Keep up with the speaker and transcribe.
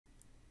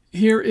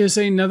Here is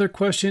another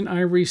question I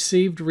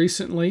received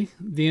recently.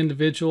 The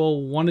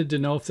individual wanted to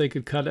know if they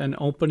could cut an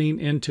opening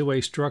into a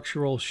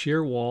structural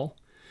shear wall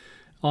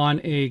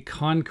on a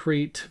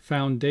concrete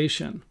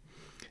foundation.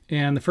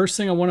 And the first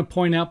thing I want to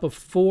point out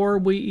before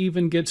we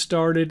even get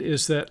started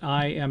is that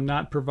I am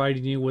not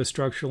providing you with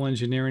structural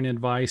engineering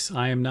advice.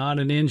 I am not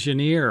an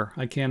engineer.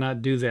 I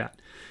cannot do that.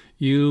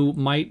 You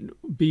might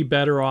be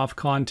better off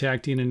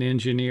contacting an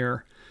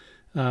engineer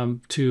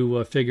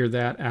to figure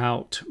that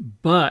out.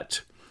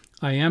 But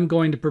I am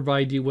going to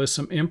provide you with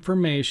some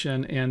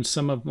information and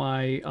some of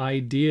my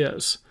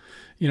ideas.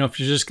 You know, if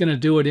you're just going to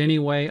do it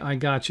anyway, I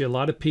got you. A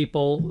lot of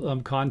people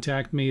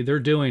contact me. They're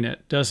doing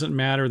it. Doesn't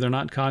matter. They're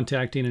not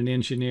contacting an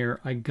engineer.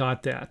 I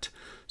got that.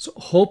 So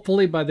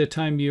hopefully by the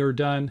time you're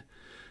done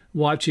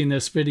watching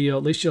this video,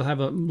 at least you'll have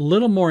a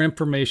little more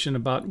information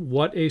about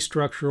what a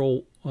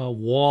structural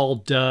wall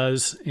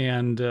does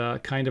and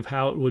kind of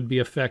how it would be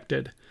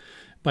affected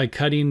by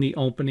cutting the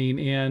opening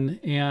in,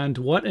 and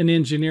what an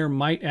engineer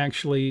might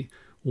actually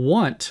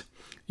want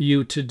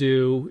you to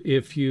do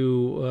if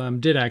you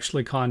did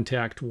actually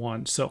contact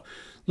one. So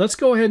let's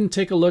go ahead and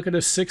take a look at a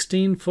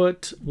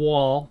 16-foot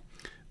wall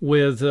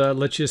with,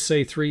 let's just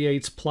say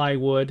 3/8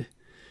 plywood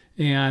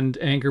and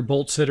anchor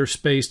bolts that are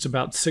spaced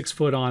about 6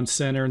 foot on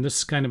center. And this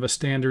is kind of a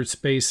standard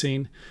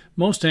spacing.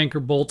 Most anchor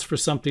bolts for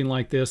something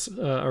like this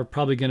are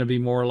probably going to be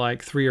more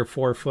like 3 or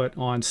 4 foot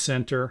on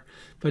center.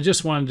 But I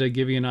just wanted to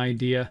give you an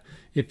idea.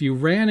 If you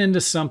ran into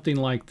something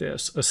like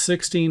this, a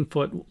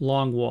 16-foot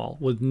long wall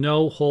with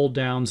no hold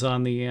downs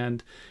on the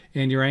end,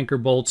 and your anchor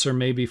bolts are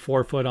maybe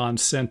 4 foot on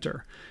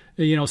center,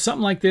 you know,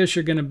 something like this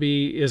is going to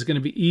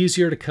be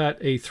easier to cut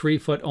a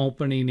 3-foot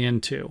opening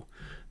into.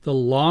 The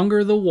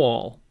longer the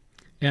wall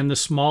and the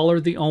smaller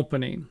the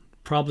opening,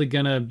 probably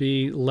going to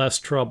be less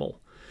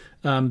trouble.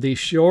 The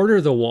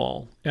shorter the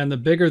wall and the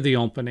bigger the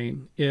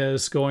opening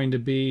is going to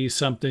be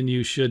something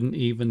you shouldn't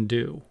even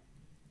do.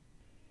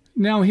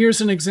 Now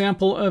here's an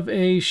example of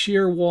a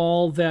shear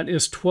wall that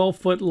is 12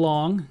 foot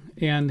long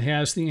and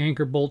has the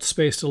anchor bolt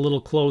spaced a little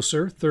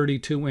closer,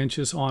 32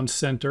 inches on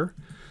center.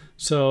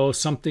 So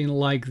something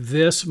like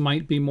this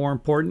might be more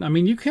important. I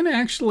mean, you can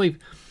actually...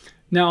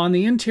 Now on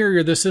the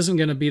interior, this isn't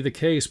going to be the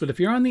case, but if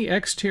you're on the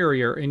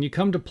exterior and you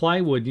come to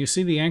plywood, you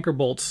see the anchor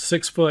bolts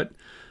 6 foot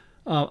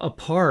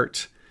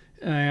apart,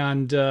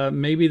 and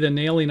maybe the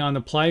nailing on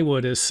the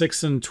plywood is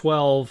 6 and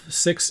 12,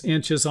 6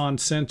 inches on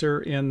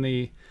center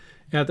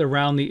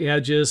around the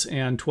edges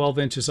and 12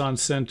 inches on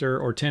center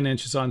or 10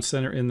 inches on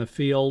center in the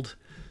field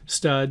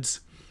studs,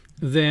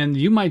 then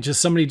you might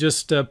somebody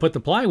just put the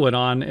plywood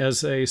on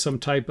as some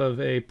type of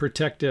a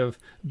protective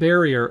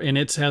barrier, and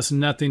it has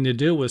nothing to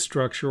do with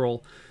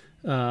structural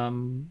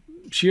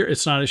shear.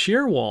 It's not a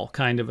shear wall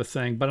kind of a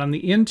thing. But on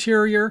the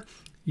interior,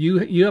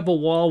 you have a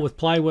wall with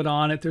plywood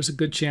on it. There's a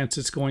good chance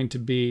it's going to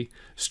be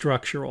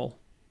structural.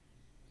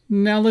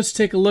 Now let's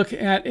take a look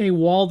at a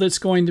wall that's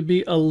going to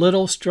be a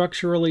little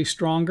structurally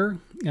stronger,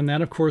 and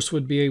that of course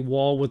would be a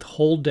wall with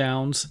hold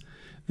downs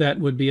that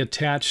would be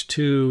attached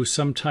to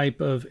some type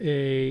of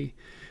a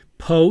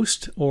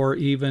post or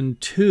even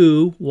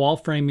 2 wall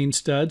framing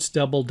studs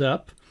doubled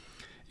up.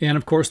 And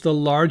of course, the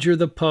larger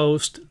the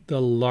post, the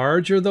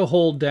larger the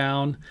hold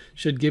down,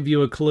 should give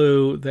you a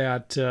clue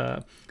that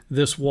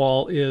this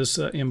wall is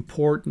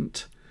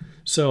important.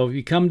 So if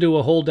you come to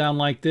a hold down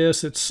like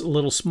this, it's a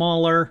little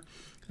smaller.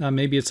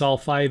 Maybe it's all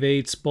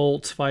 5/8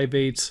 bolts,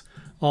 5/8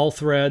 all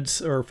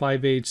threads, or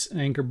 5/8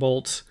 anchor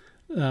bolts,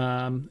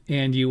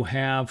 and you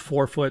have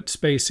 4 foot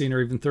spacing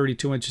or even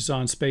 32 inches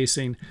on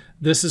spacing.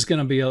 This is going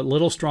to be a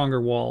little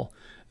stronger wall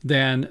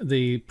than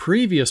the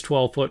previous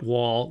 12-foot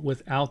wall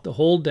without the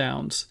hold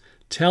downs,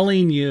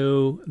 telling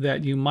you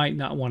that you might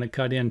not want to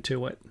cut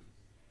into it.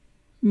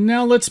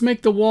 Now let's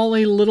make the wall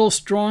a little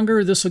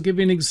stronger. This will give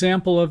you an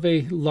example of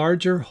a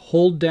larger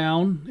hold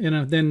down,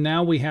 and then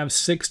now we have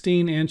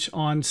 16-inch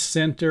on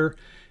center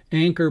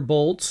anchor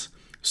bolts.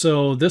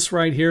 So this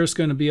right here is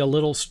going to be a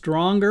little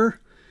stronger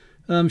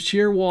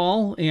shear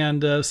wall,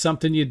 and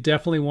something you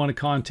definitely want to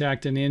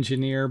contact an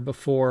engineer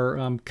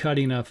before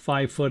cutting a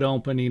 5-foot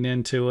opening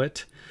into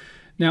it.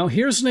 Now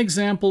here's an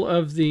example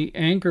of the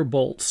anchor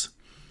bolts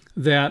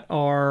that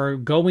are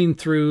going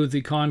through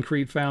the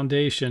concrete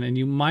foundation, and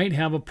you might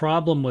have a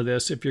problem with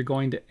this if you're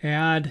going to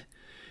add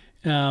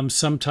use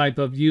some type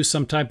of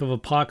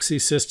epoxy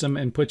system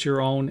and put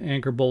your own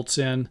anchor bolts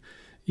in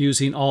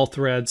using all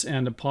threads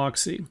and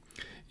epoxy,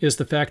 is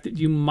the fact that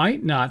you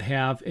might not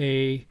have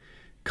a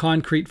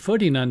concrete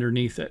footing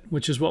underneath it,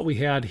 which is what we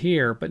had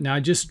here. But now I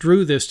just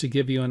drew this to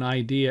give you an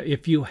idea.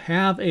 If you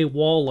have a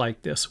wall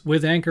like this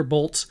with anchor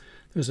bolts,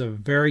 there's a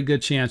very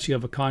good chance you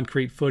have a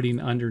concrete footing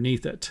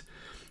underneath it.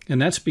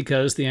 And that's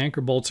because the anchor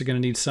bolts are going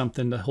to need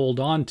something to hold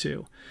on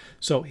to.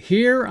 So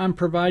here I'm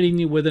providing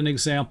you with an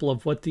example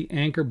of what the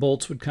anchor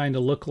bolts would kind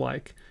of look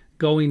like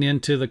going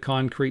into the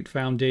concrete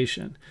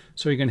foundation.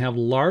 So you're going to have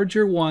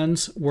larger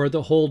ones where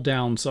the hold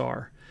downs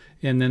are,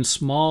 and then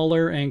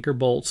smaller anchor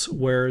bolts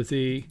where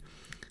the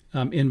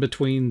in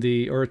between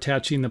the, or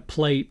attaching the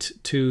plate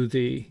to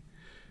the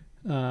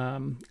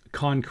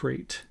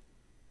concrete.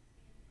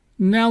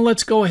 Now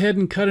let's go ahead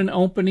and cut an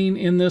opening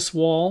in this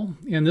wall.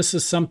 And this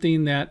is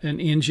something that an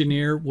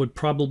engineer would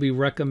probably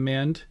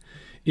recommend.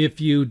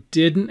 If you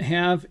didn't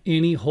have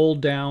any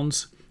hold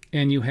downs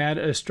and you had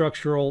a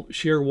structural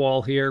shear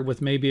wall here with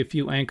maybe a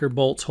few anchor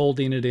bolts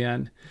holding it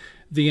in,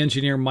 the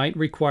engineer might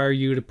require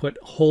you to put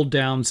hold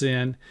downs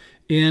in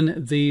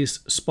these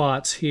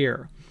spots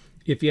here.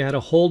 If you had a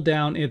hold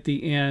down at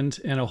the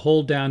end and a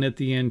hold down at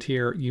the end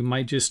here, you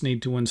might just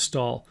need to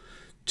install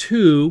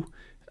two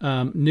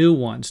new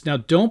ones. Now,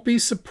 don't be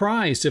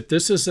surprised if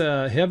this is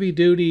a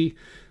heavy-duty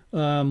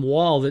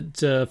wall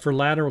that for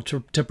lateral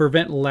to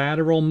prevent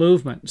lateral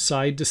movement,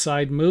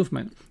 side-to-side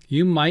movement.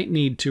 You might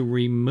need to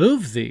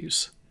remove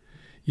these.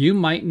 You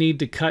might need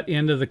to cut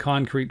into the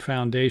concrete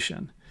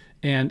foundation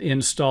and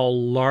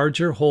install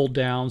larger hold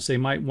downs. They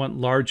might want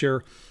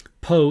larger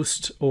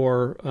post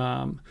or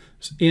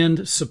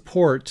end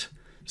support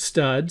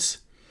studs.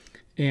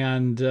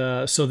 And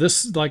so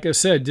this, like I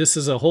said, this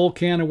is a whole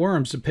can of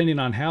worms depending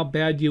on how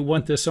bad you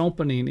want this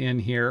opening in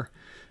here.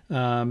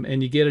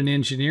 And you get an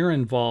engineer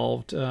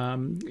involved.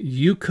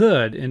 You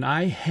could, and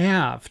I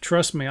have,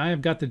 trust me, I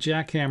have got the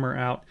jackhammer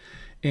out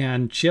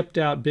and chipped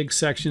out big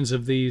sections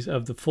of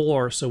the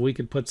floor so we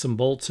could put some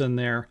bolts in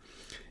there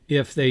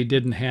if they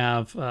didn't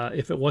have,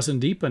 if it wasn't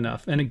deep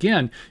enough. And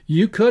again,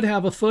 you could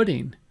have a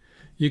footing.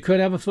 You could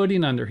have a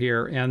footing under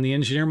here, and the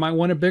engineer might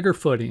want a bigger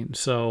footing.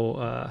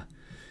 So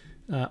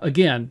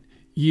again,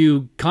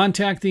 you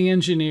contact the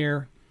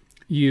engineer,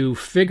 you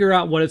figure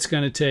out what it's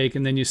going to take,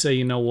 and then you say,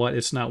 you know what,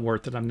 it's not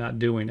worth it, I'm not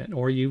doing it.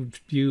 Or you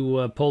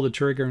pull the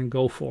trigger and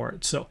go for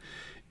it. So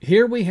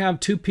here we have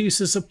 2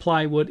 pieces of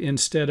plywood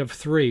instead of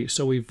 3.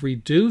 So we've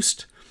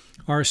reduced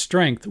our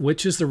strength,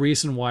 which is the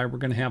reason why we're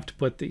going to have to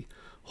put the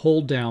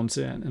hold downs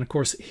in. And of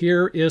course,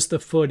 here is the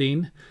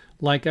footing.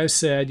 Like I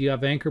said, you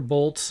have anchor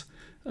bolts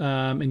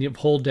and you have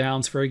hold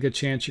downs. Very good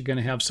chance you're going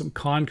to have some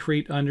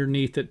concrete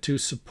underneath it to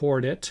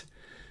support it.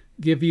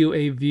 Give you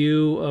a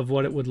view of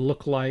what it would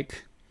look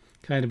like,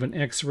 kind of an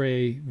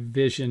X-ray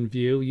vision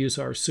view. Use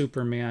our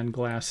Superman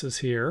glasses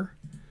here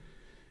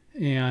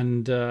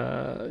and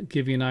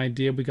give you an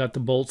idea. We got the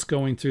bolts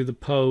going through the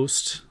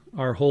post,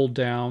 our hold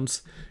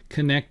downs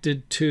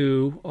connected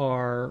to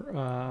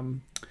our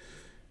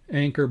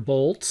anchor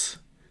bolts.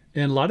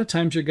 And a lot of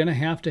times you're going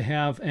to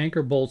have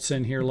anchor bolts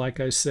in here, like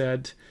I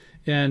said.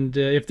 And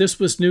if this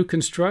was new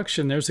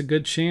construction, there's a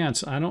good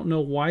chance. I don't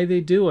know why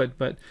they do it,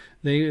 but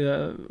they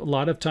a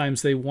lot of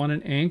times they want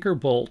an anchor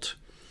bolt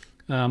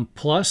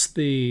plus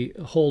the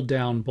hold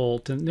down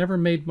bolt. And it never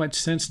made much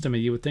sense to me.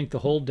 You would think the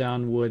hold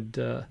down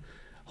would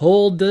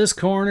hold this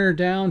corner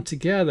down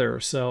together.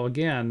 So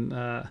again,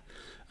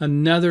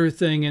 another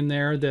thing in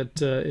there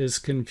that is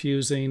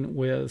confusing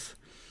with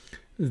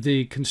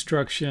the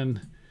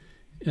construction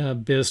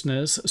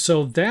business.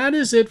 So that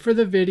is it for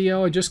the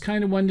video. I just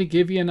kind of wanted to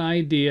give you an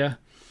idea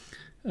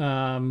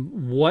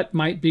what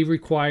might be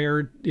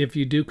required if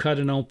you do cut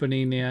an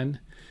opening in.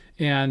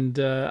 And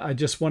I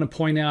just want to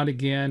point out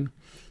again,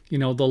 you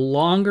know, the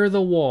longer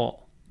the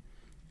wall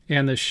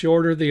and the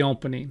shorter the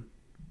opening,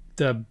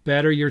 the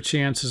better your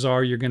chances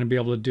are you're going to be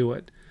able to do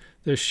it.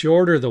 The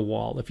shorter the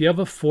wall, if you have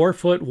a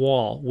 4-foot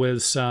wall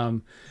with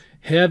some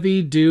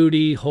heavy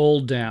duty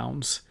hold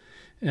downs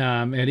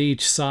at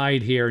each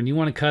side here, and you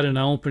want to cut an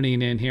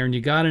opening in here and you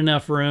got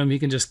enough room, you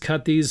can just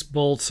cut these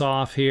bolts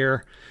off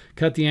here,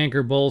 cut the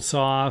anchor bolts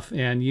off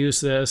and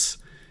use this.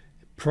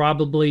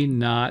 Probably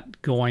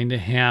not going to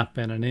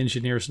happen. An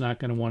engineer's not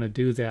going to want to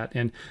do that.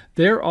 And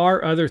there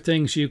are other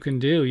things you can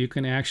do. You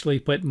can actually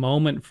put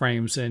moment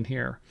frames in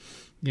here,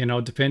 you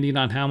know, depending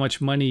on how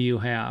much money you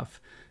have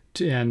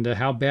and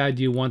how bad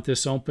you want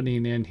this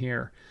opening in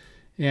here,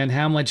 and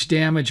how much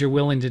damage you're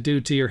willing to do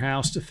to your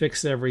house to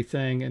fix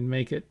everything and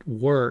make it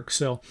work.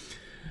 So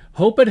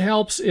hope it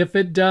helps. If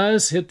it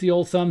does, hit the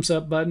old thumbs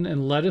up button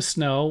and let us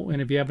know.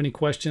 And if you have any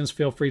questions,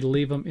 feel free to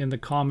leave them in the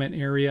comment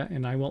area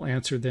and I will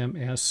answer them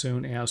as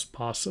soon as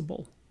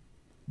possible.